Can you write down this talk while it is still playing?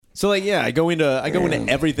So like, yeah, I go into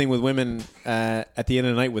everything with women at the end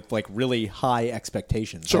of the night with like really high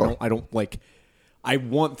expectations. Sure. I don't like. I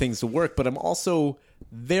want things to work, but I'm also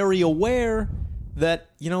very aware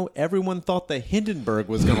that, everyone thought the Hindenburg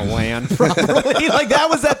was going to land properly. Like, that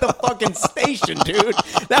was at the fucking station, dude.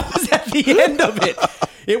 That was at the end of it.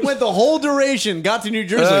 It went the whole duration, got to New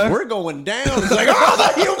Jersey, like, we're going down. It's like, oh, the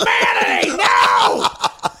humanity! No!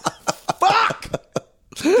 Fuck!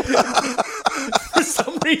 For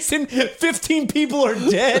some reason, 15 people are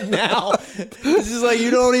dead now. It's just like,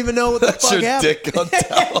 you don't even know what the fuck happened. Dick on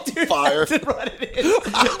fire. That's what it is.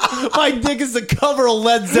 My dick is the cover of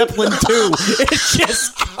Led Zeppelin 2. It's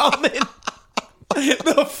just coming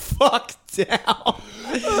the fuck down.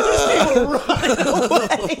 Just people running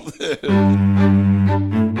away.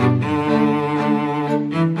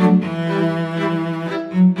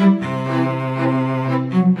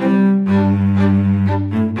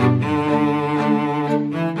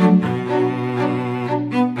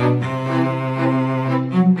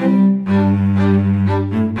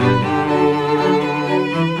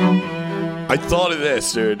 I thought of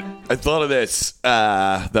this, dude.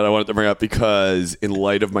 That I wanted to bring up because in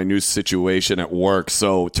light of my new situation at work.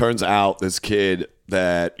 So it turns out this kid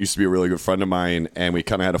that used to be a really good friend of mine, and we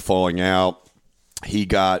kind of had a falling out.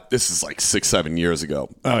 This is like 6-7 years ago.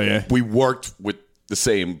 Oh, yeah. We worked with the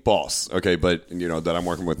same boss, okay, but, that I'm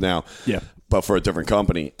working with now. Yeah. But for a different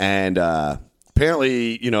company. And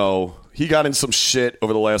apparently, he got in some shit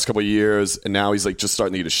over the last couple of years, and now he's like just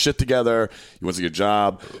starting to get his shit together. He wants to get a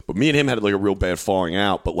job, but me and him had like a real bad falling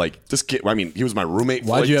out. But like this kid, I mean, he was my roommate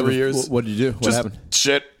for 3 years. What did you do? What happened?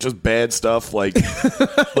 Just bad stuff, like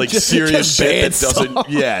serious shit that doesn't. Stuff.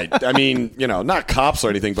 Yeah, I mean, not cops or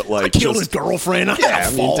anything, but like killed his girlfriend.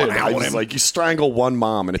 I was like, you strangle one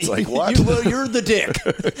mom, and it's like what? You're the dick.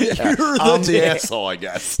 Yeah, I'm the asshole, I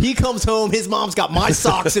guess. He comes home. His mom's got my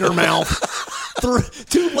socks in her mouth.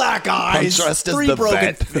 2 black eyes, 3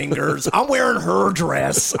 broken fingers. I'm wearing her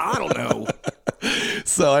dress. I don't know.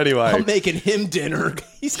 So anyway, I'm making him dinner.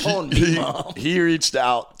 He's calling me mom. He reached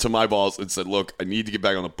out to my boss and said, look, I need to get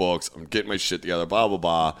back on the books. I'm getting my shit together, blah, blah,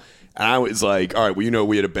 blah. And I was like, all right, well,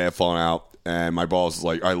 we had a bad falling out. And my boss was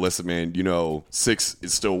like, all right, listen, man, Six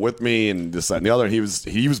is still with me and this, that, and the other. And he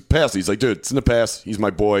was past. He's like, dude, it's in the past. He's my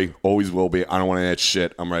boy. Always will be. I don't want any of that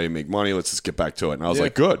shit. I'm ready to make money. Let's just get back to it. And I was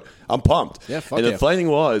like, good. I'm pumped. Yeah, fuck and yeah. the funny thing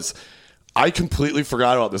was, I completely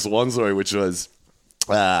forgot about this one story, which was,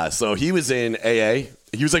 so he was in AA.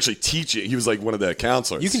 He was actually teaching. He was like one of the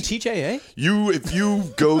counselors. You can teach AA? If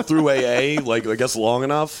you go through AA, like I guess long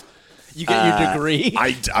enough, you get your degree.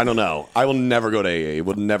 I don't know. I will never go to AA. It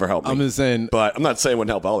would never help me. I'm just saying, but I'm not saying it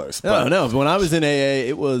wouldn't help others. No. When I was in AA,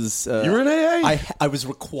 it was you were in AA. I was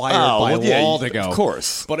required by law to go, of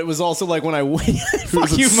course. But it was also like when I went.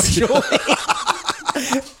 Fuck you, Majoli.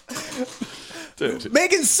 Dude,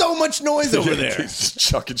 making so much noise over there. He's just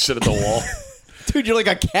chucking shit at the wall. Dude, you're like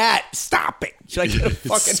a cat. Stop it. Should I get a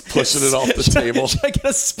fucking pushing it off the table? Should I get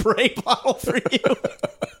a spray bottle for you?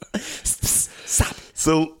 Stop it.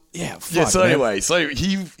 So yeah. Fuck, so man. anyway, so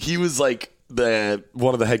he was like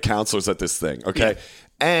one of the head counselors at this thing. Okay,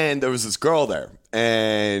 and there was this girl there,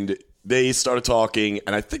 and they started talking,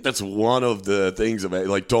 and I think that's one of the things of it,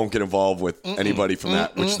 like don't get involved with anybody from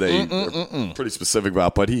that, which they are pretty specific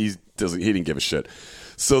about. But he didn't give a shit.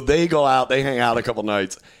 So they go out, they hang out a couple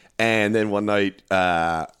nights. And then one night,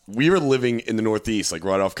 we were living in the Northeast, like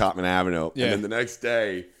right off Cottman Avenue. Yeah. And then the next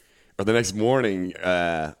day, or the next morning,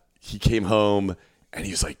 he came home and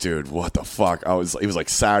he was like, dude, what the fuck? It was like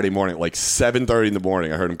Saturday morning, like 7:30 in the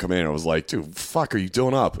morning. I heard him come in. I was like, dude, fuck are you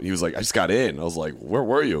doing up? And he was like, I just got in. I was like, where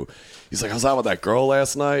were you? He's like, I was out with that girl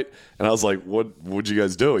last night. And I was like, what'd you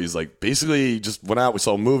guys do? He's like, basically just went out, we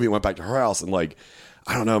saw a movie, went back to her house, and like,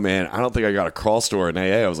 I don't know, man. I don't think I got a crawl store in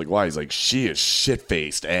AA. I was like, why? He's like, she is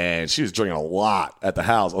shit-faced, and she was drinking a lot at the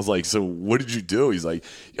house. I was like, so what did you do? He's like,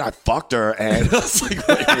 yeah, I fucked her, and I was like,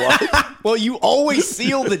 wait, what? Well, you always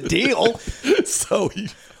seal the deal.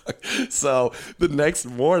 So the next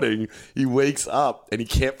morning, he wakes up, and he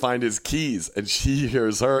can't find his keys, and she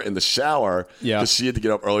hears her in the shower because she had to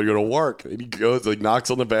get up early to go to work. And he goes, like, knocks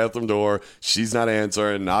on the bathroom door. She's not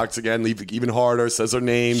answering. Knocks again, even harder, says her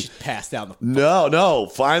name. She passed out. No.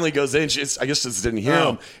 Finally goes in. I guess just didn't hear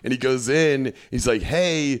him. And he goes in. He's like,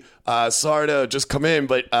 hey, sorry to just come in,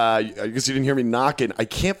 but I guess you didn't hear me knocking. I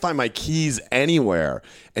can't find my keys anywhere.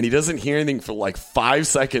 And he doesn't hear anything for like 5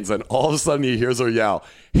 seconds. And all of a sudden he hears her yell,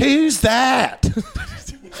 who's that?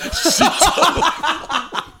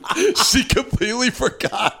 She completely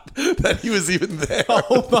forgot that he was even there.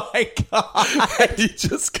 Oh my God. And he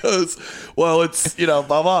just goes, well, it's, blah,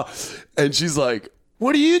 blah. And she's like,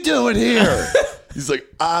 what are you doing here? He's like,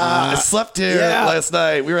 I slept here last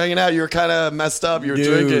night. We were hanging out. You were kind of messed up. You were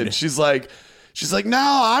drinking. She's like, no,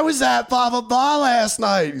 I was at blah, blah, blah last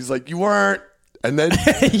night. He's like, you weren't. And then,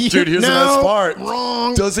 dude, here's the best part.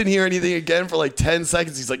 Wrong. Doesn't hear anything again for like 10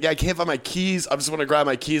 seconds. He's like, yeah, I can't find my keys. I just want to grab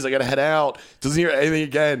my keys. I got to head out. Doesn't hear anything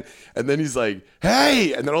again. And then he's like,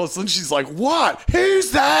 hey. And then all of a sudden she's like, what? Who's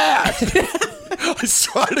that? I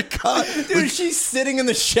swear to God. Dude, she's sitting in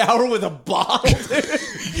the shower with a bottle, dude.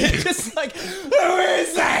 Just like, who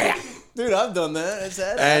is that? Dude, I've done that. Is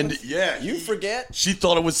that And happens? yeah. You forget? She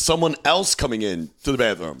thought it was someone else coming in to the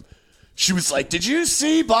bathroom. She was like, did you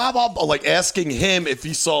see blah, blah, blah? Like asking him if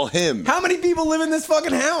he saw him. How many people live in this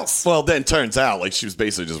fucking house? Well, then turns out like she was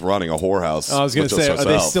basically just running a whorehouse. I was going to say, are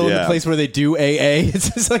they still in the place where they do AA?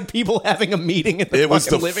 It's just like people having a meeting in the It was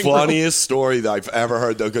the living room. funniest story that I've ever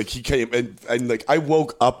heard. Though. Like he came and like I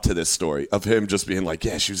woke up to this story of him just being like,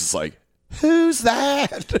 yeah, she was just like, who's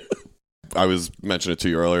that? I was mentioning it to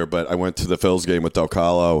you earlier, but I went to the Phils game with Del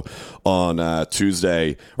Calo on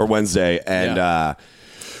Tuesday or Wednesday, and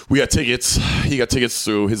we got tickets. He got tickets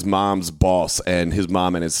through his mom's boss, and his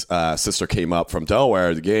mom and his sister came up from Delaware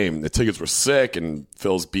to the game. The tickets were sick, and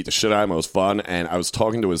Phil's beat the shit out of him. It was fun, and I was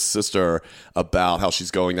talking to his sister about how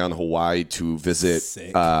she's going down to Hawaii to visit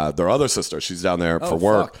their other sister. She's down there for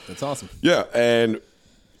work. Fuck. That's awesome. Yeah, and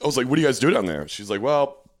I was like, what do you guys do down there? She's like,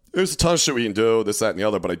 well, there's a ton of shit we can do, this, that, and the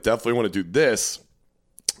other, but I definitely want to do this,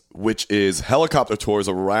 which is helicopter tours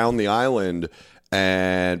around the island,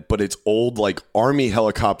 but it's old like army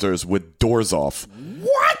helicopters with doors off.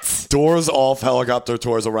 What? Doors off helicopter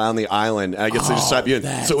tours around the island. And I guess they just strap you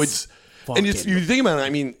in. So it's and it's, you think about it, I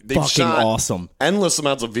mean, they've shot awesome. endless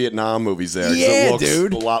amounts of Vietnam movies there. Yeah, it looks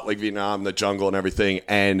dude. a lot like Vietnam, the jungle and everything.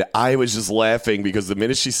 And I was just laughing because the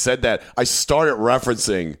minute she said that, I started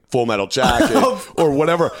referencing Full Metal Jacket or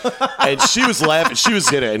whatever. And she was laughing. She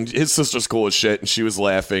was in it. And his sister's cool as shit. And she was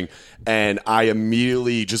laughing. And I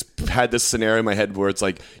immediately just had this scenario in my head where it's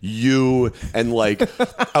like you and like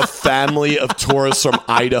a family of tourists from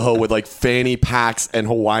Idaho with like fanny packs and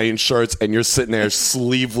Hawaiian shirts, and you're sitting there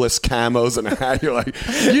sleeveless camos and a hat. You're like,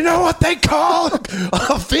 you know what they call a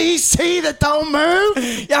VC that don't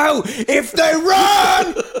move? Yo, if they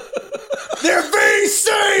run, they're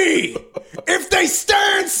VC. If they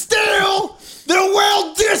stand still, they're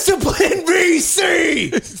well-disciplined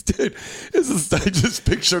VC. Dude, I just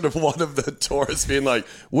pictured one of the tourists being like,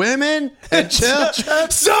 women and children.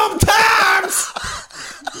 Sometimes.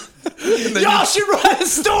 Y'all should write a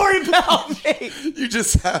story about me. You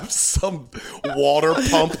just have some water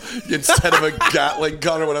pump instead of a Gatling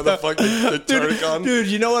gun or whatever the fuck the turret gun. Dude,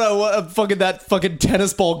 you know what I want? Fucking that fucking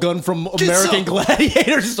tennis ball gun from American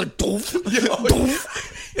Gladiator. Just like, doof, doof.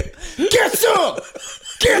 Get some!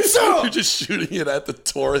 Get some! You're just shooting it at the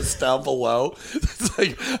tourists down below. It's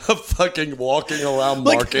like a fucking walking around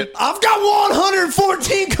market. I've got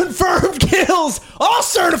 114 confirmed kills, all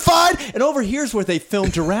certified. And over here's where they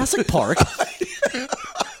filmed Jurassic Park.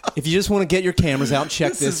 If you just want to get your cameras out,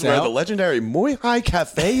 check this is where out. the legendary Muay Thai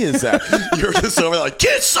Cafe is at. You're just over there like,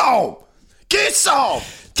 get some! Get some!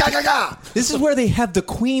 This is where they have the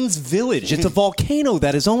Queen's Village. It's a volcano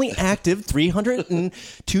that is only active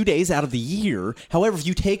 302 days out of the year. However, if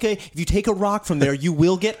you take a rock from there, you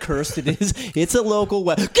will get cursed. It's a local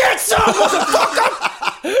Get some,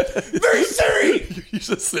 motherfucker! Very serious. You're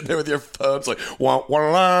just sitting there with your phone. It's like, wah,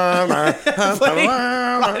 Ride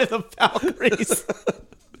of the Valkyries.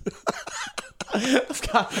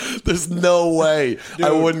 there's no way I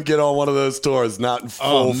wouldn't get on one of those tours, not in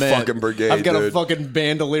full fucking brigade. I've got dude. a fucking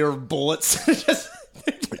bandolier of bullets.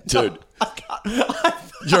 Dude,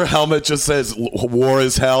 your helmet just says war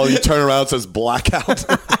is hell. You turn around, it says blackout.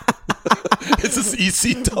 It's this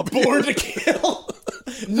ECW. Born to kill.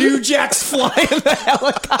 New Jack's flying the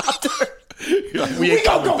helicopter. Like, We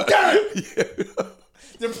gonna go down.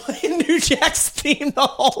 They're playing New Jack's theme the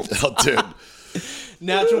whole time. Oh, dude.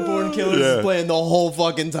 Natural Born Killers is playing the whole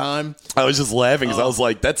fucking time. I was just laughing because I was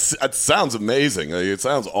like, that sounds amazing. Like, it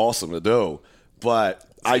sounds awesome to do. But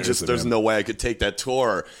there's no way I could take that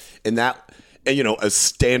tour in that, and, a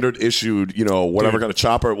standard issued, whatever kind of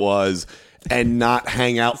chopper it was, and not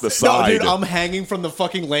hang out the side. No, dude, I'm hanging from the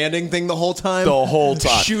fucking landing thing the whole time. The whole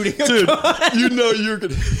time. Shooting a dude, gun. You're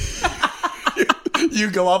going to... You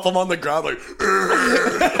go up, I'm on the ground like...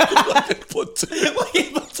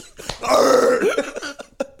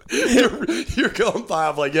 You're going by.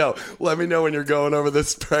 I'm like, yo, let me know when you're going over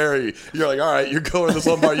this prairie. You're like, all right, you're going this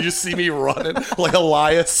one bar. You see me running like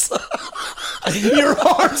Elias. Your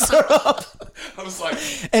arms are up. I was like,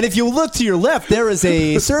 and if you look to your left, there is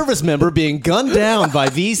a service member being gunned down by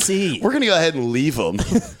VC. We're going to go ahead and leave him.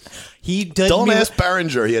 He did Don't me, ask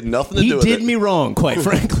Berenger. He had nothing to do with it. He did me wrong, quite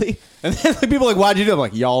frankly. And then like, people are like, why'd you do it? I'm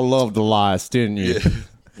like, y'all loved the lies, didn't you? Yeah.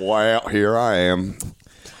 Well, here I am.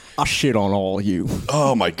 I shit on all you.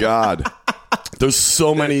 Oh, my God. There's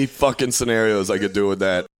so many fucking scenarios I could do with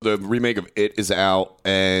that. The remake of It is out,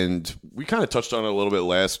 and we kind of touched on it a little bit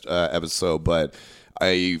last episode, but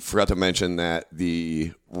I forgot to mention that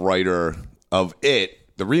the writer of It,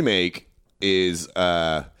 the remake, is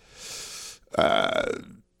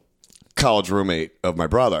college roommate of my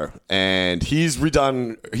brother, and he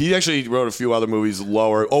actually wrote a few other movies,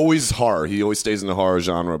 always horror. He always stays in the horror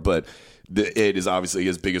genre, but It is obviously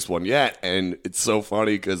his biggest one yet, and it's so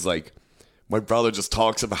funny because like my brother just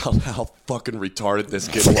talks about how fucking retarded this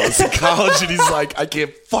kid was in college, and he's like, I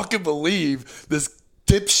can't fucking believe this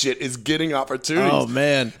dipshit is getting opportunities. Oh,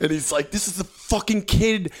 man. And he's like, this is the fucking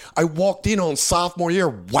kid I walked in on sophomore year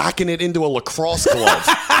whacking it into a lacrosse glove.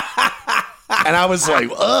 And I was like,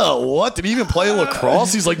 oh, what? Did he even play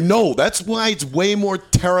lacrosse? He's like, no, that's why it's way more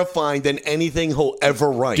terrifying than anything he'll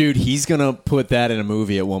ever write. Dude, he's going to put that in a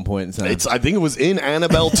movie at one point in time. I think it was in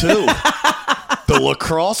Annabelle 2. The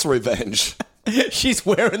lacrosse revenge. She's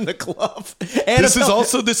wearing the glove. This is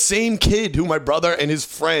also the same kid who my brother and his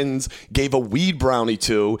friends gave a weed brownie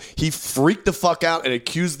to. He freaked the fuck out and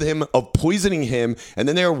accused him of poisoning him. And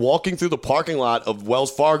then they were walking through the parking lot of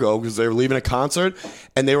Wells Fargo because they were leaving a concert.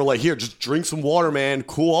 And they were like, here, just drink some water, man.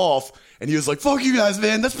 Cool off. And he was like, fuck you guys,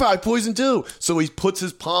 man. That's probably poison too. So he puts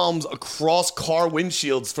his palms across car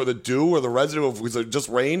windshields for the dew or the residue of because it just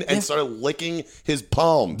rained and started licking his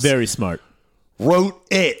palms. Very smart. Wrote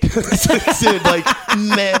It. Dude, like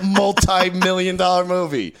multi-million-dollar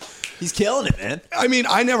movie. He's killing it, man. I mean,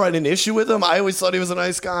 I never had an issue with him. I always thought he was a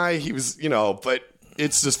nice guy. He was, but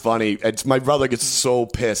it's just funny. My brother gets so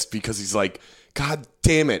pissed because he's like, God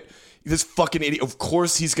damn it. This fucking idiot. Of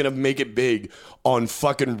course he's going to make it big on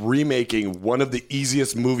fucking remaking one of the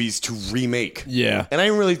easiest movies to remake. Yeah. And I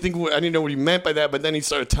didn't know what he meant by that, but then he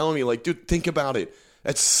started telling me, like, dude, think about it.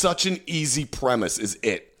 That's such an easy premise, is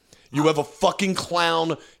It. You have a fucking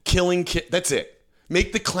clown killing kids. That's it.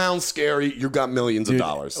 Make the clown scary. You got millions of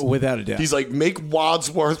dollars. Without a doubt. He's like, make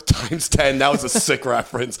Wadsworth times 10. That was a sick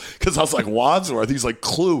reference. Because I was like, Wadsworth? He's like,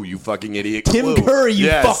 Clue, you fucking idiot. Tim Clue. Curry, you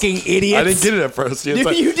fucking idiot. I didn't get it at first. You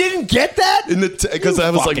didn't get that? Because I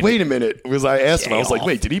was like, wait a minute. Because I asked him, I was like, off.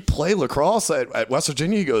 wait, did he play lacrosse at West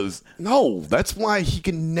Virginia? He goes, no. That's why he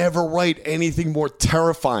can never write anything more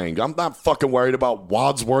terrifying. I'm not fucking worried about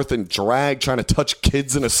Wadsworth and drag trying to touch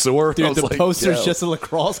kids in a sewer. Dude, the like, poster's just a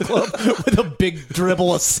lacrosse club with a big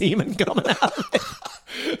dribble of semen coming out of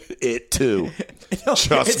it. It too. No,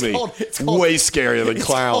 Trust me. it's called, way scarier than it's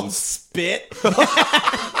clowns. called Spit.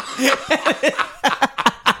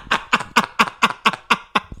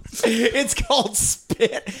 It's called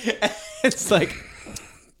Spit. It's like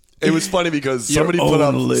it was funny because Your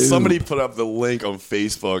somebody put up the link on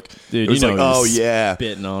Facebook. Dude, it was like, oh he's yeah,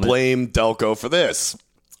 spitting on it. blame Delco for this.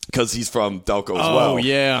 Because he's from Delco as Oh, well.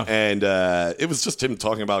 yeah. And it was just him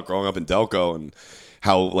talking about growing up in Delco and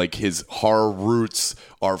how like his horror roots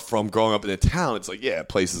are from growing up in a town. It's like, yeah,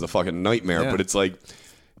 place is a fucking nightmare. Yeah. But it's like,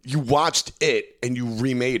 you watched it and you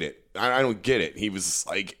remade it. I don't get it. He was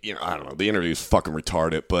like, I don't know. The interview was fucking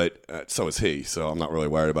retarded, but so is he. So I'm not really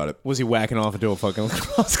worried about it. Was he whacking off into a fucking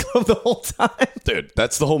lacrosse club the whole time? Dude,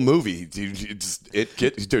 that's the whole movie.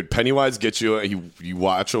 Dude, Pennywise gets you. You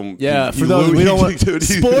watch him. Yeah, for those we don't want.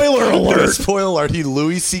 Spoiler alert! Spoiler alert! He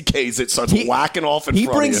Louis C.K.'s it, starts whacking off in He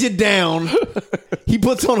front brings of you. you down. He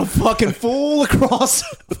puts on a fucking full lacrosse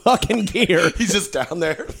fucking gear. He's just down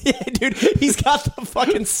there. Yeah, dude, he's got the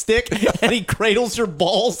fucking stick and he cradles your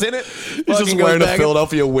balls in it. He's just wearing a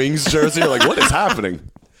Philadelphia Wings jersey. You're like, what is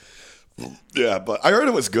happening? Yeah, but I heard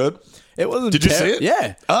it was good. It wasn't. Did you see it?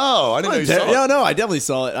 Yeah. Oh, I didn't know you saw it. No, I definitely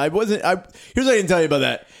saw it. Here's what I can tell you about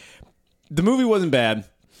that. The movie wasn't bad,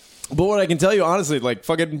 but what I can tell you honestly, like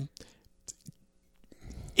fucking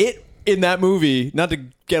it in that movie, not to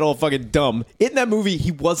get all fucking dumb, in that movie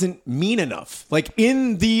he wasn't mean enough. Like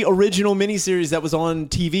in the original miniseries that was on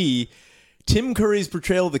TV, Tim Curry's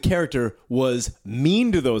portrayal of the character was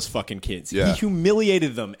mean to those fucking kids. Yeah. He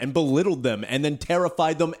humiliated them and belittled them and then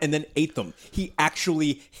terrified them and then ate them. He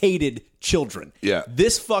actually hated children. Yeah.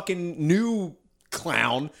 This fucking new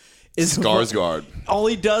clown is Skarsgård. All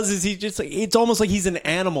he does is he just like, it's almost like he's an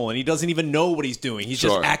animal and he doesn't even know what he's doing. He's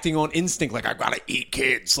just Sure. acting on instinct like I gotta eat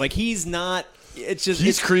kids. Like he's not. It's just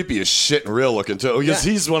He's creepy as shit and real looking too. Because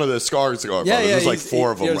he's one of the Skarsgård brothers. Yeah, There's like he's-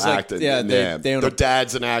 four of them there's like- acting. yeah, And they own their a-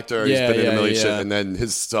 dad's an actor. He's Yeah, been in a yeah, million shit. yeah. And then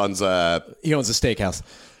his son's he owns a steakhouse.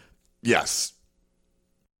 yes.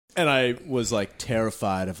 And I was like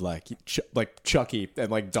terrified of like Chucky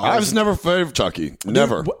and like dolls. I was never afraid of Chucky.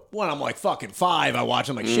 Never. When I'm like fucking 5, I watch.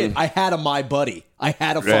 I'm like shit. I had a My Buddy. I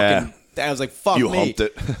had a fucking. I was like fuck You me. humped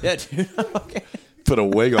it. Yeah, dude. Okay. Put a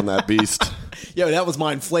wig on that beast. Yo, that was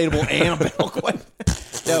my inflatable Annabelle.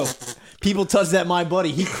 Yo, people touched that My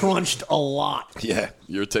Buddy. He crunched a lot. Yeah,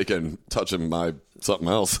 you're touching my something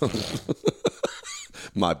else.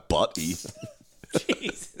 My butty.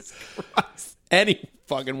 Jesus Christ. Any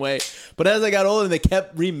fucking way. But as I got older, they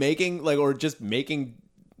kept remaking or just making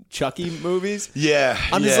Chucky movies. Yeah,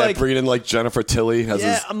 I'm just like bringing in like Jennifer Tilly as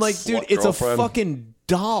his I'm like, dude, it's girlfriend. a fucking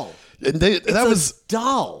doll. And that was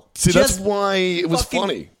doll. See, that's why it was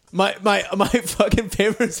funny. My fucking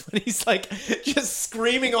favorite is when he's like just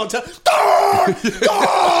screaming on top.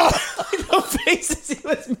 The faces he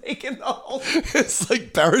was making the whole time. It's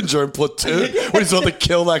like Berenger in Platoon when he's about to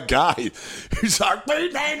kill that guy. He's like,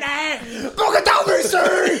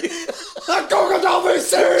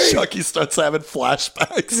 Chucky starts having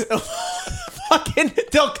flashbacks. Fucking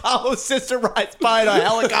Del Capo's sister rides by in a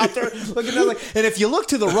helicopter looking down and if you look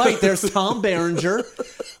to the right, there's Tom Berenger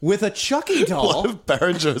with a Chucky doll. What if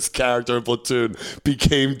Berenger's character in Platoon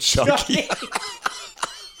became Chucky?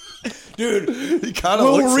 Dude, He kind of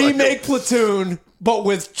we'll looks remake Platoon, but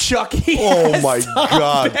with Chucky. Oh as my Tom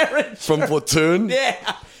God. Berenger. From Platoon?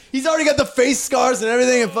 Yeah. He's already got the face scars and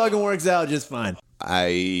everything. It fucking works out just fine.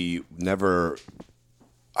 I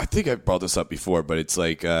think I brought this up before, but it's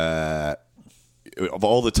like, of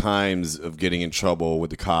all the times of getting in trouble with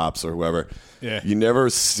the cops or whoever, you never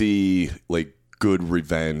see like good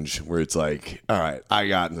revenge where it's like, all right, I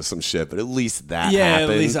got into some shit, but at least that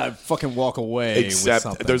happened. At least I fucking walk away. Except with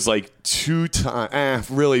something. there's like 2 times,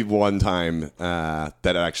 really one time that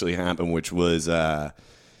actually happened, which was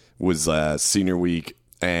senior week,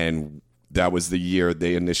 and that was the year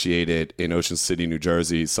they initiated in Ocean City, New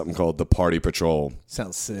Jersey, something called the Party Patrol.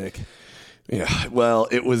 Sounds sick. Yeah, well,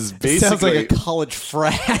 it was basically... Sounds like a college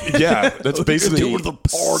frat. Yeah, that's basically... the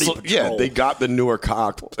Party Patrol. Yeah, they got the newer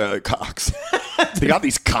cocks. They got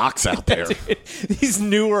these cocks out there. Dude, these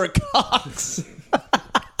newer cocks.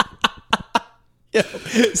 Yo,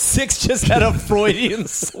 Six just had a Freudian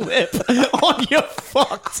slip on your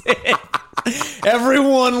fuck tip.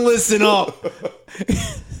 Everyone listen up.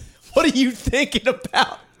 What are you thinking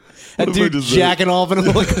about? A dude jacking off in a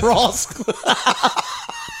lacrosse club.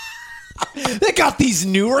 They got these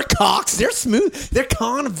newer cocks. They're smooth. They're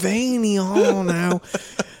kind of veiny. Oh, now.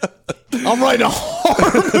 I'm writing a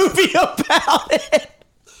horror movie about it.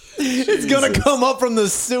 It's going to come up from the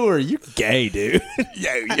sewer. You're gay, dude.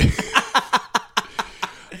 Yeah. You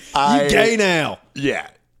gay now. Yeah.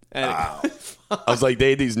 I was like,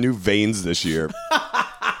 they had these new veins this year.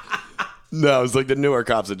 No, it was like the newer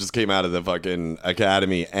cops that just came out of the fucking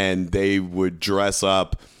academy, and they would dress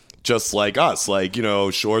up just like us, like, you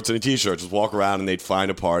know, shorts and a t-shirt, just walk around and they'd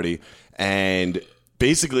find a party. And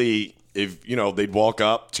basically, if, you know, they'd walk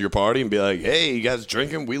up to your party and be like, hey, you guys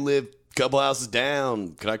drinking? We live a couple houses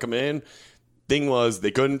down. Can I come in? Thing was,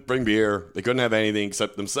 they couldn't bring beer. They couldn't have anything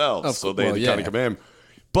except themselves. So they had to kind of come in.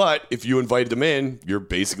 But if you invited them in, you're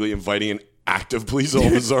basically inviting an active police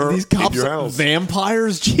officer These cops in your are house.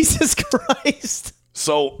 vampires? Jesus Christ.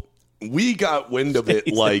 So we got wind of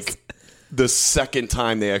it like the second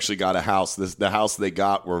time they actually got a house. The house they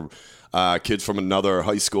got were kids from another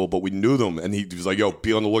high school, but we knew them. And he was like, yo,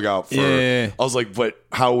 be on the lookout for... Yeah. I was like, but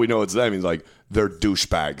how do we know it's them? He's like, they're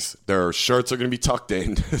douchebags. Their shirts are going to be tucked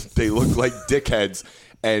in. They look like dickheads.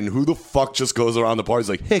 And who the fuck just goes around the party? He's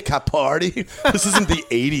like, hey, cat party? This isn't the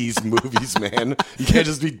 80s movies, man. You can't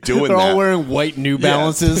just be doing They're that. all wearing white New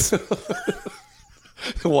Balances.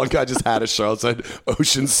 One guy just had a shirt that said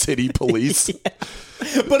Ocean City Police. Yeah.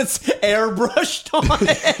 But it's airbrushed on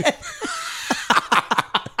it.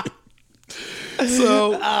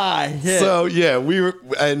 So yeah,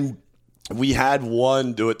 we had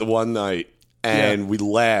one do it the one night, and we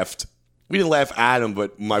laughed. We didn't laugh at him,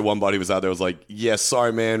 but my one buddy was out there. Was like, "Yeah,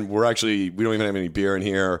 sorry, man. We don't even have any beer in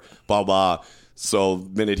here." Blah blah. So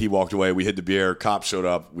the minute he walked away, we hid the beer. Cops showed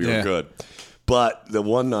up. We were good. But the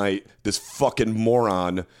one night, this fucking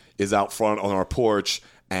moron is out front on our porch,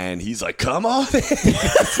 and he's like, "Come on in."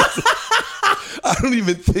 I don't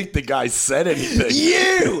even think the guy said anything.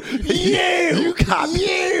 You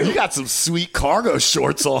got some sweet cargo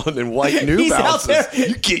shorts on and white New Balances. Out there.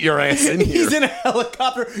 You get your ass in here. He's in a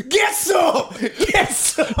helicopter. Get some!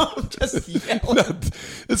 Just yelling.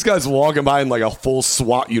 This guy's walking by in like a full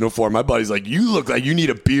SWAT uniform. My buddy's like, you look like you need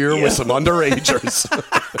a beer with some underagers.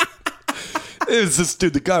 It was this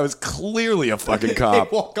dude. The guy was clearly a fucking cop.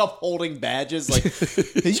 They walk up holding badges like,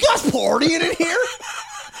 you guys partying in here?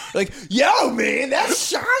 Like, yo, man, that's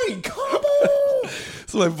shiny. Come on.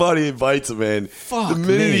 So my buddy invites him in. Fuck the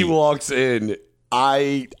minute me. he walks in,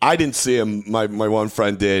 I didn't see him. My one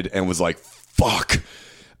friend did and was like, fuck.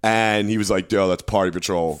 And he was like, yo, that's Party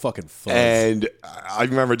Patrol. Fucking fuzz. And I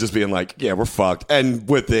remember just being like, yeah, we're fucked. And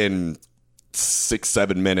within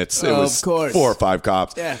 6-7 minutes, it was Of course. 4 or 5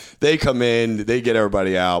 cops. Yeah. They come in, they get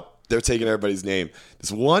everybody out. They're taking everybody's name.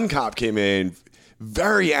 This one cop came in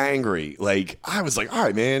very angry. Like, I was like, all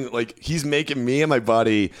right, man. Like, he's making me and my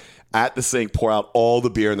buddy at the sink pour out all the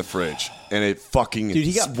beer in the fridge. And it fucking... Dude,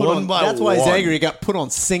 he got put one on... by That's why he's one. angry. He got put on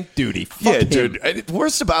sink duty. Fuck Yeah, him. dude. And the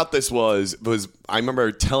worst about this was I remember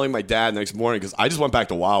telling my dad the next morning, because I just went back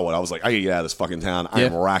to Wildwood. I was like, I gotta get out of this fucking town. I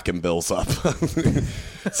am Yeah. racking bills up.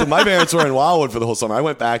 So my parents were in Wildwood for the whole summer. I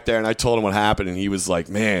went back there and I told him what happened, and he was like,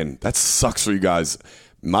 man, that sucks for you guys.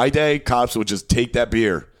 My day, cops would just take that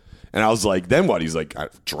beer. And I was like, then what? He's like,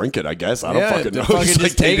 drink it, I guess. I don't Yeah, fucking know. fucking He's just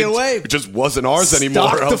like, take it away. It just wasn't ours Stock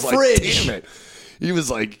anymore. the I was fridge. like, damn it. He was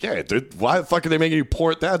like, yeah, dude, why the fuck are they making you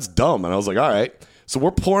pour it? That's dumb. And I was like, all right. So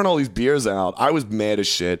we're pouring all these beers out. I was mad as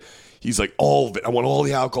shit. He's like, all of it. I want all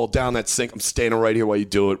the alcohol down that sink. I'm standing right here while you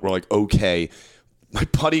do it. We're like, okay. My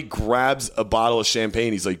buddy grabs a bottle of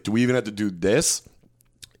champagne. He's like, do we even have to do this?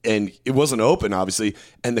 And it wasn't open, obviously.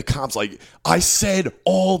 And the cop's like, I said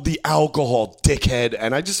all the alcohol, dickhead.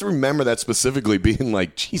 And I just remember that specifically being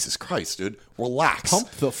like, Jesus Christ, dude, relax. Pump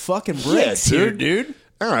the fucking brakes here, dude.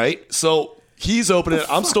 All right. So he's opening it.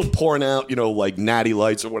 I'm still pouring out, like Natty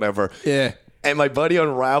Lights or whatever. Yeah. And my buddy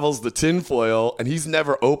unravels the tinfoil, and he's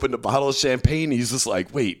never opened a bottle of champagne. He's just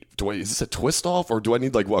like, wait, is this a twist off? Or do I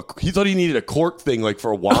need what? He thought he needed a cork thing like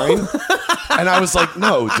for a wine. And I was like,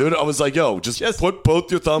 no, dude. I was like, yo, just put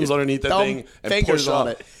both your thumbs underneath that thumb thing and fingers push on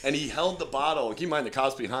up. it. And he held the bottle. Keep in mind, the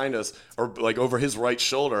cop's behind us, or like over his right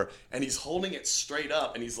shoulder, and he's holding it straight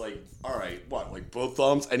up. And he's like, all right, what? Like both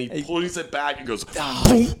thumbs? And he pulls it back and goes,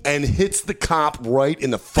 boom, and hits the cop right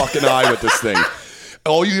in the fucking eye with this thing.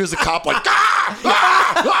 All you hear is the cop like, ah,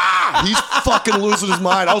 ah, ah. He's fucking losing his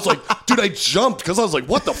mind. I was like, dude, I jumped because I was like,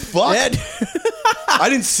 what the fuck? I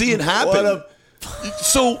didn't see it happen.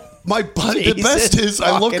 So my buddy, the best is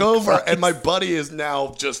I look over and my buddy is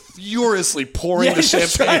now just furiously pouring the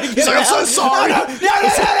champagne. He's like, I'm so sorry.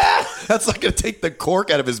 That's not going to take the cork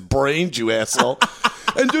out of his brain, you asshole.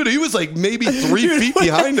 And dude, he was like maybe 3 feet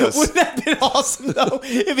behind us. Wouldn't that have been awesome though?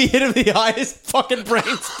 If he hit him in the eye, his fucking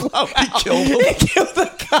brains blow out. He killed him. He killed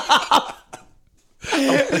the cop.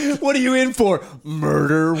 What are you in for?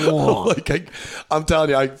 Murder one. Like I'm telling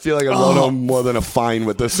you, I feel like I'm going home more than a fine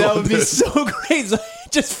with this. That would be so great. So,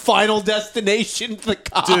 just Final Destination for the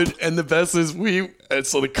cop. Dude, and the best is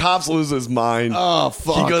so the cops lose his mind. Oh,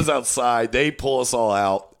 fuck. He goes outside. They pull us all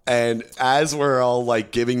out. And as we're all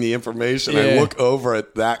like giving the information, I Yeah. look over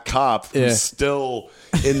at that cop who's still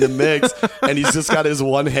in the mix, and he's just got his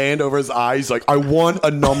one hand over his eye. He's like, I want a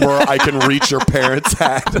number I can reach your parents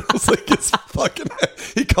at. I was like, it's fucking.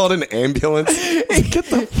 He called an ambulance. Like, get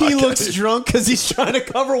the fuck He out looks of here. drunk because he's trying to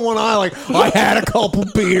cover one eye. Like, I had a couple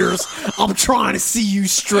beers. I'm trying to see you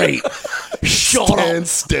straight. Shut Stand up.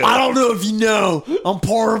 still. I don't know if you know. I'm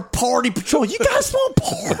part of Party Patrol. You guys want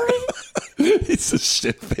party? He's a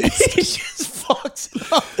shit face. He just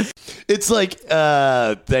fucks up. It's like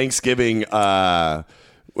Thanksgiving. At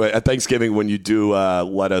Thanksgiving, when you do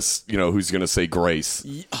let us, who's going to say grace.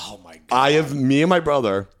 Oh, my God. Me and my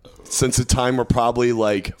brother, since the time we're probably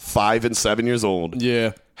like 5 and 7 years old,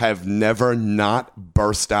 Yeah. have never not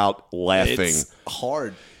burst out laughing. It's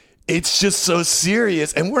hard. It's just so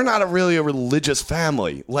serious, and we're not really a religious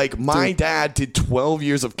family. Like, my dad did 12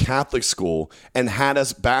 years of Catholic school and had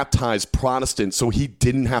us baptized Protestant so he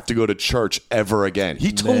didn't have to go to church ever again.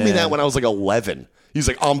 He told me Man. that when I was like 11. He's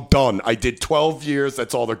like, I'm done. I did 12 years.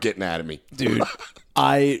 That's all they're getting out of me. Dude,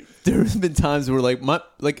 there's been times where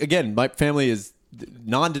my family is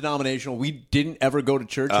non-denominational. We didn't ever go to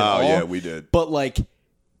church at all. Yeah, we did. But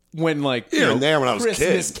when Here and there when I was a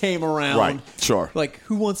Christmas kid. came around, Right, sure. Like,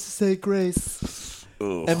 who wants to say grace?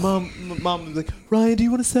 And mom was like, Ryan, do you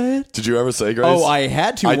want to say it? Did you ever say grace? Oh, I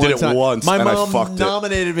had to. I one did it time. once, My and I mom fucked it.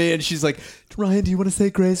 nominated me, and she's like, Ryan, do you want to say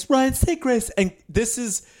grace? Ryan, say grace. And this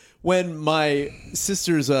is when my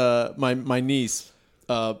sister's, my niece,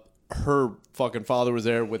 her fucking father was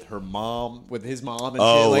there with her mom, with his mom. And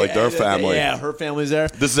Oh, shit. like their family. Yeah, her family's there.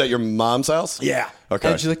 This is at your mom's house? Yeah. Okay.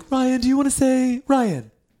 And she's like, Ryan, do you want to say,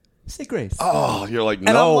 say grace? Oh, you're like, I'm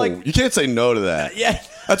no. like- You can't say no to that. Yeah.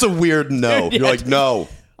 That's a weird no. Dude, You're like, no.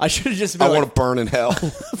 I should have just I been want to burn in hell.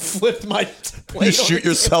 flipped my plate. You shoot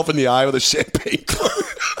yourself in the eye with a champagne cork.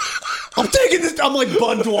 I'm taking this. I'm like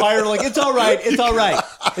Bud Dwyer. Like, it's all right. It's all right.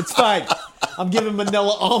 It's fine. I'm giving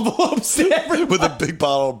manila envelopes to everyone. With a big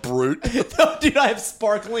bottle of Brute. No, dude, I have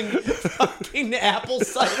sparkling fucking apple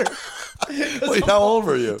cider. Wait, how old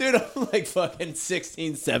were you? Dude, I'm like fucking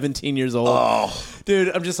 16, 17 years old. Oh.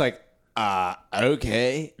 Dude, I'm just like,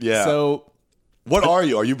 okay. Yeah. So, What are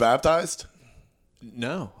you? Are you baptized?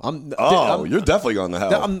 no. You're definitely going to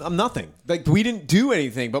hell. I'm nothing. Like, we didn't do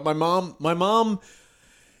anything, but my mom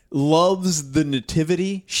loves the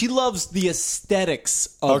nativity. She loves the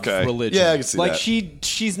aesthetics of religion. Yeah, I can see like, that.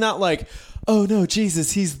 she's not like, oh no,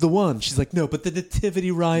 Jesus, he's the one. She's like, no, but the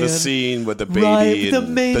nativity, Ryan. The scene with the baby Right, and the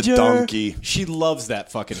manger. the donkey. She loves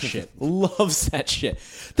that fucking shit. Loves that shit.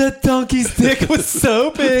 The donkey's dick was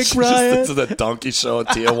so big, She Ryan. just went to the donkey show in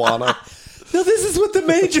Tijuana. No, this is what the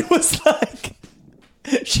manger was like.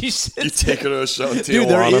 She You sits. take her to a show in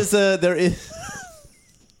Tijuana. Dude, there is.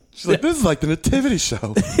 She's like, this is like the nativity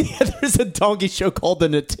show. Yeah, there's a donkey show called the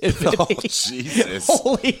Nativity. Oh, Jesus.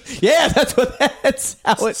 That's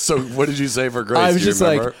how it. So what did you say for grace? I was Do you just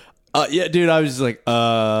remember? like, yeah, dude. I was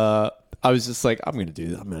just like, I'm gonna do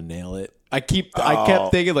that. I'm gonna nail it. I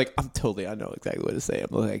kept thinking like, I know exactly what to say.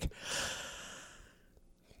 I'm like,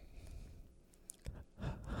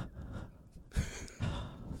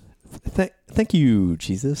 thank you,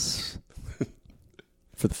 Jesus,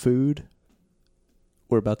 for the food.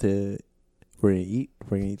 We're gonna eat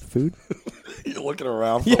the food. You're looking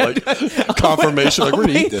around for like confirmation. Like, we're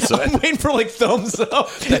going to eat this. I'm waiting for like thumbs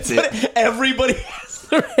up. That's it. Everybody has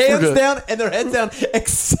their hands down and their heads down,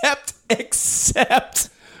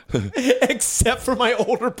 except for my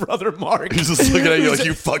older brother Mark. He's just looking at you like,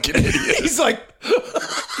 you fucking idiot. He's like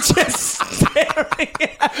just staring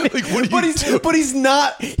at me. Like, what are you doing? But he's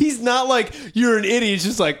not like, you're an idiot. He's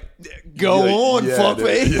just like, go on, fuck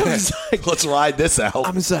me. Yeah. I'm just like, Let's ride this out.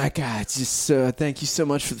 I'm just like, just thank you so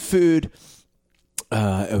much for the food.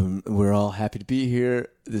 We're all happy to be here.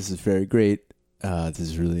 This is very great. This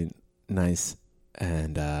is really nice.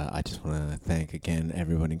 And I just want to thank again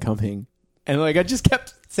everyone in coming. And like, I just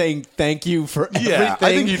kept saying thank you for everything. Yeah,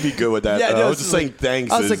 I think you'd be good with that. Yeah, I was just saying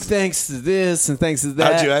thanks. I was like, thanks to this and thanks to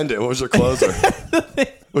that. How'd you end it? What was your closer?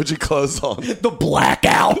 What'd you close on? The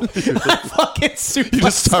blackout. I fucking super. You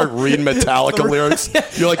just start reading Metallica lyrics.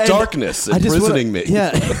 You're like, darkness, imprisoning me.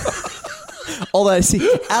 Yeah. All that I see,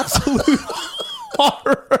 absolute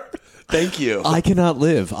horror. Thank you. I cannot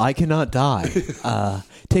live. I cannot die.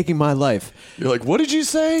 Taking my life. You're like, what did you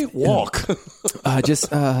say? Walk.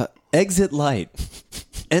 Just exit light.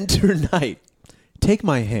 Enter night. Take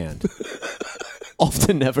my hand. Off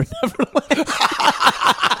to Never Neverland.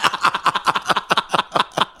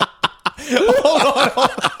 Hold on.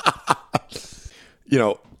 You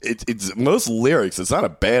know, it's most lyrics. It's not a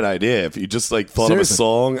bad idea if you just like thought Seriously. of a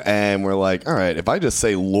song and we're like, all right, if I just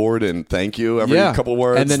say Lord and thank you every couple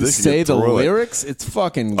words, and then this can say get the through it. lyrics, it's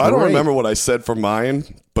fucking great. I don't remember what I said for mine,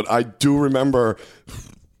 but I do remember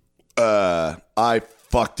I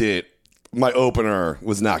fucked it. My opener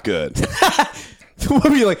was not good. What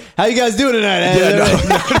were you like? How you guys doing tonight?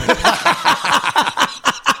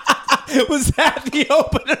 Was that the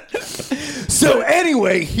opener? So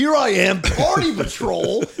anyway, here I am, Party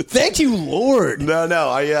Patrol. Thank you, Lord.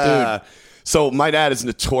 No. So my dad is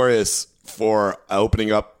notorious for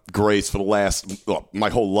opening up Grace for the last, my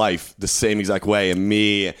whole life, the same exact way. And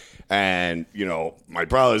me and, my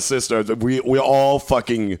brothers, sisters, we all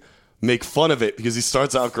fucking make fun of it because he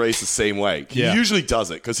starts out Grace the same way. Yeah. He usually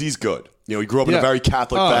does it because he's good. He grew up in a very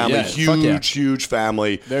Catholic family, yeah. huge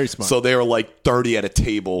family. Very smart. So they were like 30 at a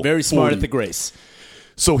table. Very smart 40. at the grace.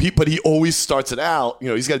 So he always starts it out.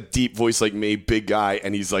 He's got a deep voice like me, big guy,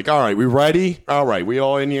 and he's like, "All right, we ready? All right, we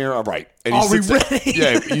all in here? All right." And Are we ready?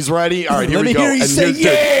 Yeah, he's ready. All right, here Let we me go. hear you And say, here's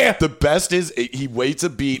yeah! The best is he waits a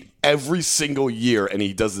beat every single year, and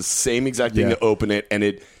he does the same exact thing Yeah. to open it.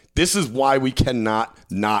 And this is why we cannot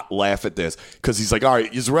not laugh at this, because he's like, "All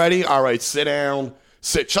right, he's ready. All right, sit down.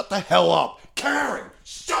 Shut the hell up, Karen.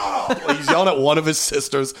 Shut up." Like, he's yelling at one of his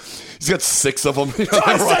sisters. He's got 6 of them.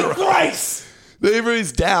 Grace.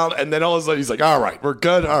 Everybody's down, and then all of a sudden he's like, all right, we're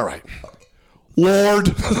good. All right. Lord.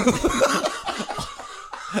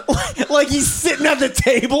 Like he's sitting at the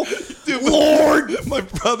table. Dude, Lord. My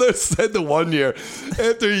brother said the one year,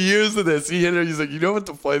 after years of this, he's like, you know what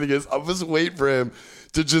the funny thing is? I'm just waiting for him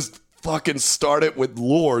to just fucking start it with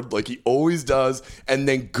Lord, like he always does, and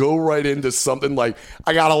then go right into something like,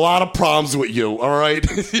 I got a lot of problems with you, all right?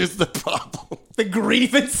 Here's the problem. The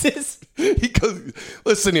grievances. He goes,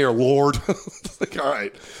 listen here, Lord. Like, all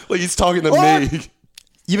right. Like, he's talking to Lord, me.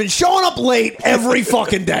 You've been showing up late every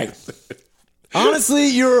fucking day. Honestly,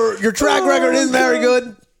 your track record isn't very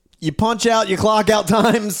good. you punch out, you clock out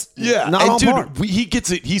times. Yeah, not and on dude, par. he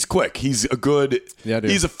gets it. He's quick. He's a good. Yeah,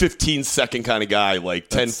 dude. He's a 15-second kind of guy. Like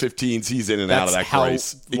 10-15s, he's in and out of that how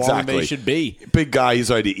grace. long Exactly. they should be. Big guy.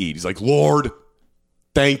 He's ready to eat. He's like, Lord,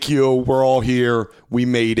 thank you. We're all here. We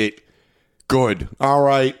made it. Good. All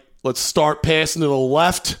right. Let's start passing to the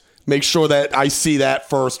left. Make sure that I see that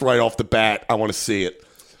first right off the bat. I want to see it.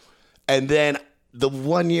 And then the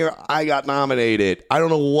one year I got nominated, I don't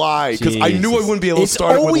know why, because I knew I wouldn't be able to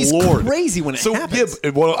start it with Lord. It's crazy when it happens. Yeah,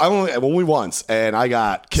 well, I only once, and I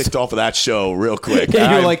got kicked off of that show real quick. Yeah,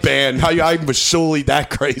 you're I'm like- banned. I was surely that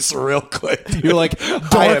grace real quick. You're like,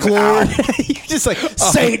 Dark Lord. You're just like,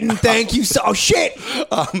 Satan, thank you. So, oh, shit.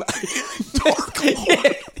 Dark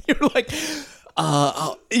Lord. You're like,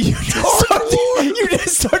 you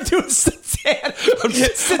just start doing satanic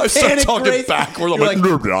I start talking grace. backward. I'm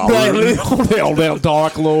You're like, hail down,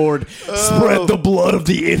 Dark Lord. Spread the blood of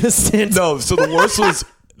the innocent. No, so the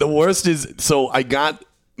worst is so I got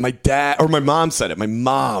my dad or my mom said it. My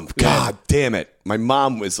mom, God damn it. My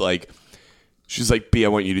mom was like, she's like, B, I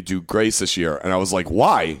want you to do grace this year. And I was like,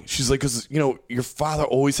 why? She's like, because, your father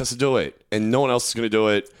always has to do it and no one else is going to do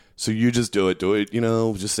it. So you just do it,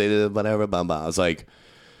 just say the whatever, blah, blah. I was like,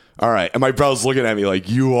 all right. And my brother's looking at me like,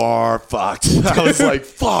 you are fucked. I was like,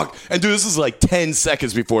 fuck. And dude, this is like 10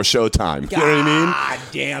 seconds before showtime. You know what I mean? God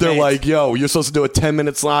damn They're it. like, yo, you're supposed to do a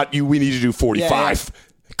 10-minute slot. We need to do 45. Yeah.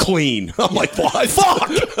 Clean. I'm like, what?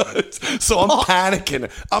 Fuck. So I'm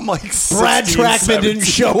panicking. I'm like, Brad 16, Trackman 17. didn't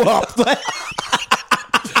show up.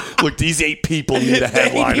 Look, these 8 people need a They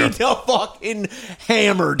headliner. need to fucking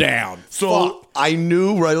hammer down. So I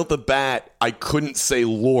knew right off the bat I couldn't say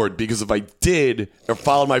Lord because if I did or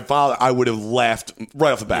followed my father, I would have laughed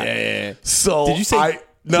right off the bat. Yeah. So Did you say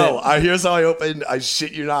here's how I opened. I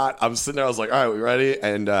shit you not. I'm sitting there. I was like, all right, we ready?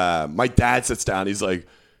 And my dad sits down. He's like,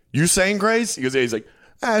 you saying grace? He goes, yeah. He's like,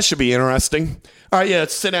 that should be interesting. All right, yeah,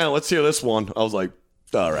 let's sit down. Let's hear this one. I was like,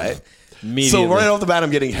 all right. So right off the bat,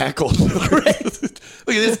 I'm getting heckled.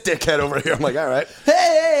 Look at this dickhead over here. I'm like, all right.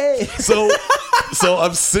 Hey! So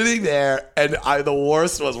I'm sitting there, and the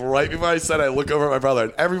worst was right before I said I look over at my brother,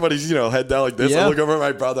 and everybody's, head down like this. Yeah. I look over at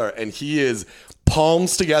my brother, and he is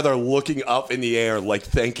palms together looking up in the air, like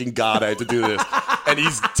thanking God I had to do this. And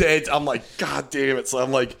he's dead. I'm like, God damn it. So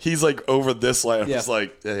I'm like, he's like over this way. I'm just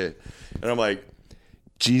like, hey. And I'm like,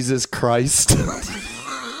 Jesus Christ.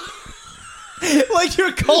 Like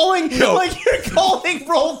you're calling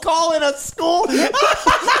roll call in a school.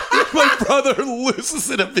 My brother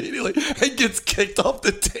loses it immediately and gets kicked off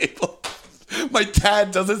the table. My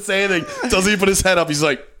dad doesn't say anything, doesn't even put his head up. He's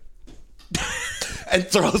like, and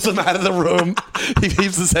throws him out of the room. He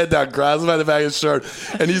keeps his head down, grabs him by the back of his shirt,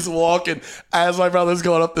 and he's walking. As my brother's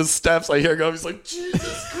going up the steps, I hear him go, he's like,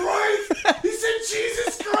 Jesus Christ. He said,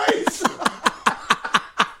 Jesus Christ.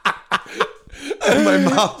 And my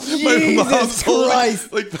mom's holding,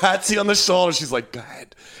 like Patsy on the shoulder. She's like, go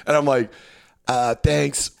ahead. And I'm like,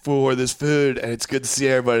 thanks for this food, and it's good to see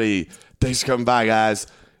everybody. Thanks for coming by, guys.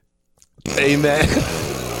 Amen.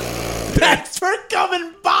 Thanks for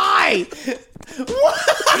coming by.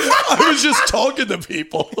 I was just talking to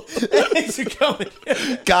people. Thanks for coming.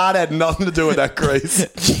 God had nothing to do with that grace.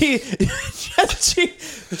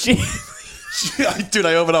 Dude,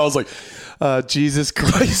 I opened. I was like, Jesus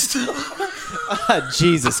Christ.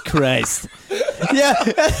 Jesus Christ. Yeah,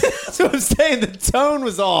 that's what I'm saying. The tone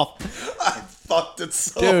was off. I fucked it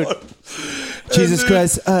so Dude. hard. Jesus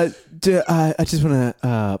Christ. I just want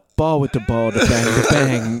to ball with the ball to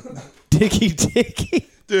bang. Dicky.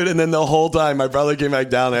 Dude, and then the whole time, my brother came back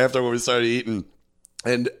down after when we started eating,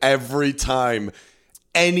 and every time,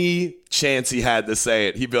 any chance he had to say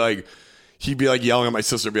it, he'd be like yelling at my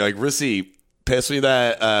sister, be like, Rissy, pass me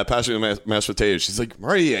the mashed potatoes. She's like,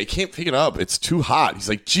 Marty, I can't pick it up. It's too hot. He's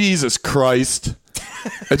like, Jesus Christ.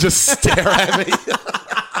 And just stare at me.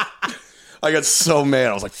 I got so mad.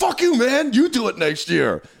 I was like, fuck you, man. You do it next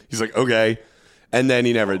year. He's like, okay. And then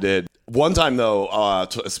he never did. One time, though,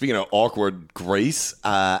 speaking of awkward grace,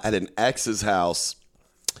 at an ex's house,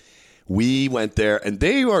 we went there, and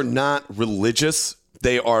they are not religious.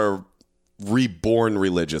 They are reborn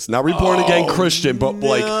religious. Not reborn again Christian, but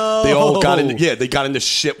like they all got into they got into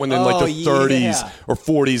shit when in like their 30s or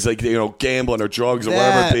 40s, like gambling or drugs or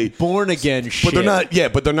whatever it be. Born again shit.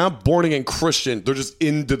 But they're not born again Christian. They're just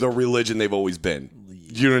into the religion they've always been.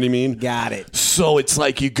 You know what I mean? Got it. So it's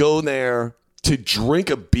like you go there to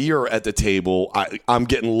drink a beer at the table. I'm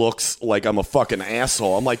getting looks like I'm a fucking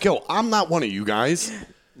asshole. I'm like, yo, I'm not one of you guys.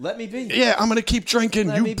 Let me be. Yeah, I'm gonna keep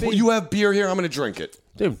drinking. You have beer here. I'm gonna drink it,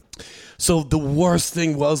 Dude. So the worst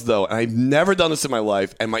thing was, though, and I've never done this in my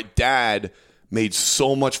life, and my dad made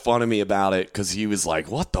so much fun of me about it because he was like,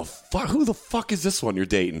 what the fuck? Who the fuck is this one you're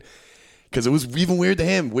dating? Because it was even weird to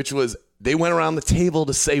him, which was they went around the table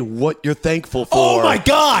to say what you're thankful for. Oh my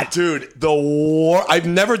God. Dude, the war. I've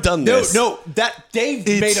never done this. No, that Dave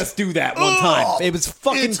made us do that one time. It was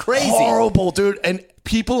fucking crazy. Horrible, dude. And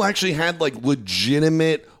people actually had like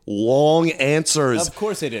legitimate long answers. Of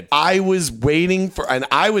course they did. I was waiting for, and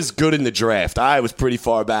I was good in the draft. I was pretty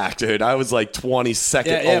far back, dude. I was like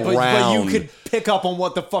 22nd around. But you could pick up on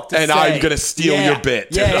what the fuck to say. And I'm going to steal your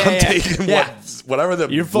bit, dude. I'm taking whatever the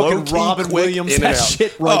You're fucking Robin Williams that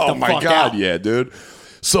shit right the fuck out. Oh my God, yeah, dude.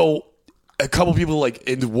 So a couple people like,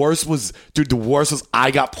 and the worst was I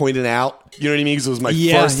got pointed out. You know what I mean? Because it was my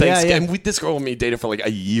first Thanksgiving. And this girl and me dated for like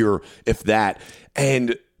a year, if that.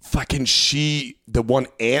 And fucking the one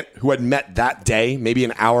aunt who had met that day, maybe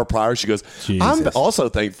an hour prior, she goes, I'm also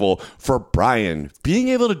thankful for Brian being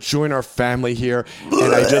able to join our family here.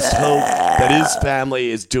 And I just hope that his family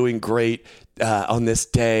is doing great on this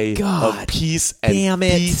day of peace and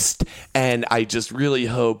feast. And I just really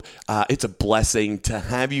hope it's a blessing to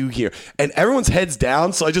have you here. And everyone's heads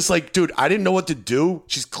down. So I just like, dude, I didn't know what to do.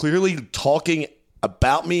 She's clearly talking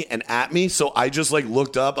about me and at me. So I just like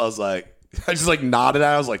looked up. I just like nodded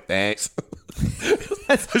at it. I was like, thanks.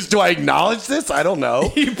 Do I acknowledge this? I don't know.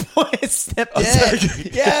 You stepped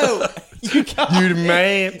in. Yo, you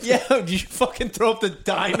man. Yo, did you fucking throw up the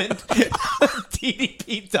diamond?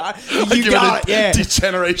 DDP diamond. You got it. Yeah.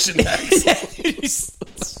 Degeneration X. You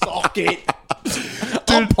suck it.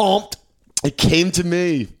 I'm pumped. It came to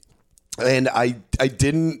me, and I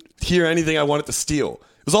didn't hear anything I wanted to steal.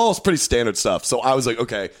 It was all pretty standard stuff. So I was like,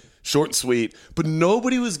 okay. Short and sweet, but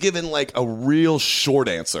nobody was given like a real short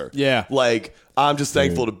answer. Yeah. Like, I'm just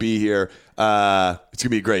thankful to be here. It's going to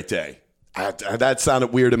be a great day. That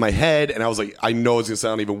sounded weird in my head, and I was like, I know it's going to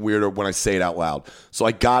sound even weirder when I say it out loud. So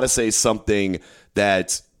I got to say something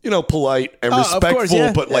that's, polite and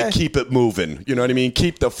respectful, but like keep it moving. You know what I mean?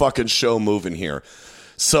 Keep the fucking show moving here.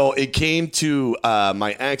 So it came to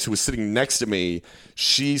my ex who was sitting next to me.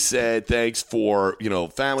 She said, thanks for,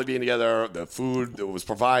 family being together, the food that was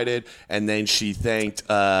provided. And then she thanked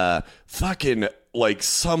fucking like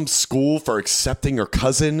some school for accepting her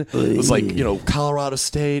cousin. It was like, Colorado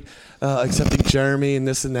State, accepting Jeremy and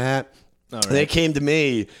this and that. Right. And they came to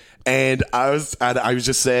me and I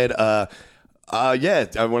just said, yeah,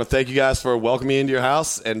 I want to thank you guys for welcoming me into your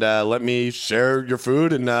house and let me share your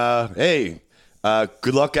food. And hey,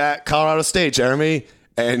 good luck at Colorado State, Jeremy.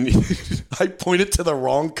 And I pointed to the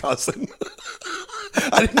wrong cousin.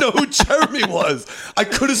 I didn't know who Jeremy was. I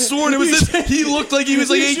could have sworn it was this. He looked like he was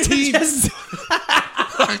like 18.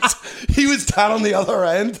 He was down on the other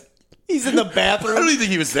end. He's in the bathroom. I don't even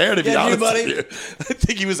think he was there, to be honest with you. I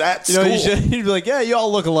think he was at school. He'd be like, yeah, you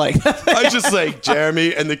all look alike. I was just like,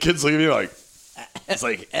 Jeremy, and the kids look at me like, it's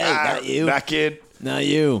like, hey, not you. That kid. Not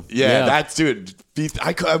you. Yeah, that's, dude. See,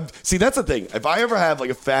 that's the thing. If I ever have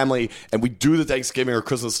like a family and we do the Thanksgiving or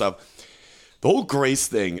Christmas stuff, the whole grace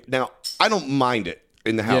thing, now, I don't mind it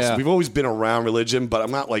in the house. Yeah. We've always been around religion, but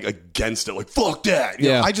I'm not like against it. Like, fuck that. You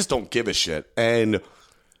know, I just don't give a shit. And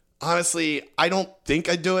honestly, I don't think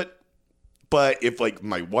I do it. But if like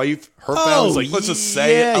my wife, her family's like, let's just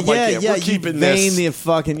say it. I'm like, we're keeping this. The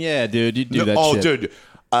fucking, dude, you do that shit. Oh, dude.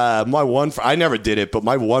 My one, I never did it, but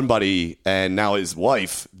my one buddy and now his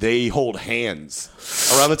wife, they hold hands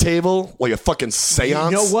around the table like a fucking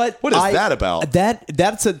seance. You know what? What is that about?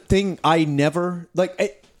 That's a thing I never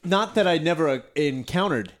not that I never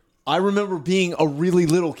encountered. I remember being a really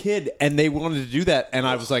little kid and they wanted to do that, and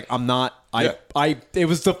I was like, I'm not. It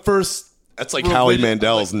was the first. That's like Howie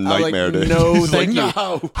Mandel's nightmare, dude. No, thank you.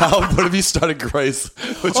 No. What if you started Grace,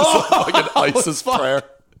 which is like an ISIS prayer?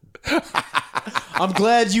 I'm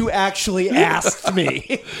glad you actually asked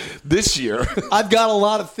me. This year. I've got a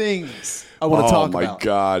lot of things I want to talk about. Oh, my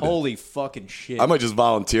God. Holy fucking shit. I might just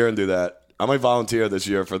volunteer and do that. I might volunteer this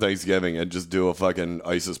year for Thanksgiving and just do a fucking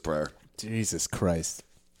ISIS prayer. Jesus Christ.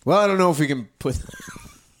 Well, I don't know if we can put...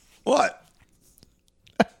 What?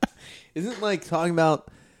 Isn't like talking about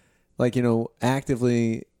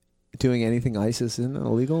actively doing anything ISIS isn't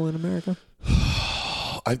illegal in America?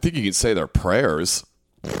 I think you can say their prayers.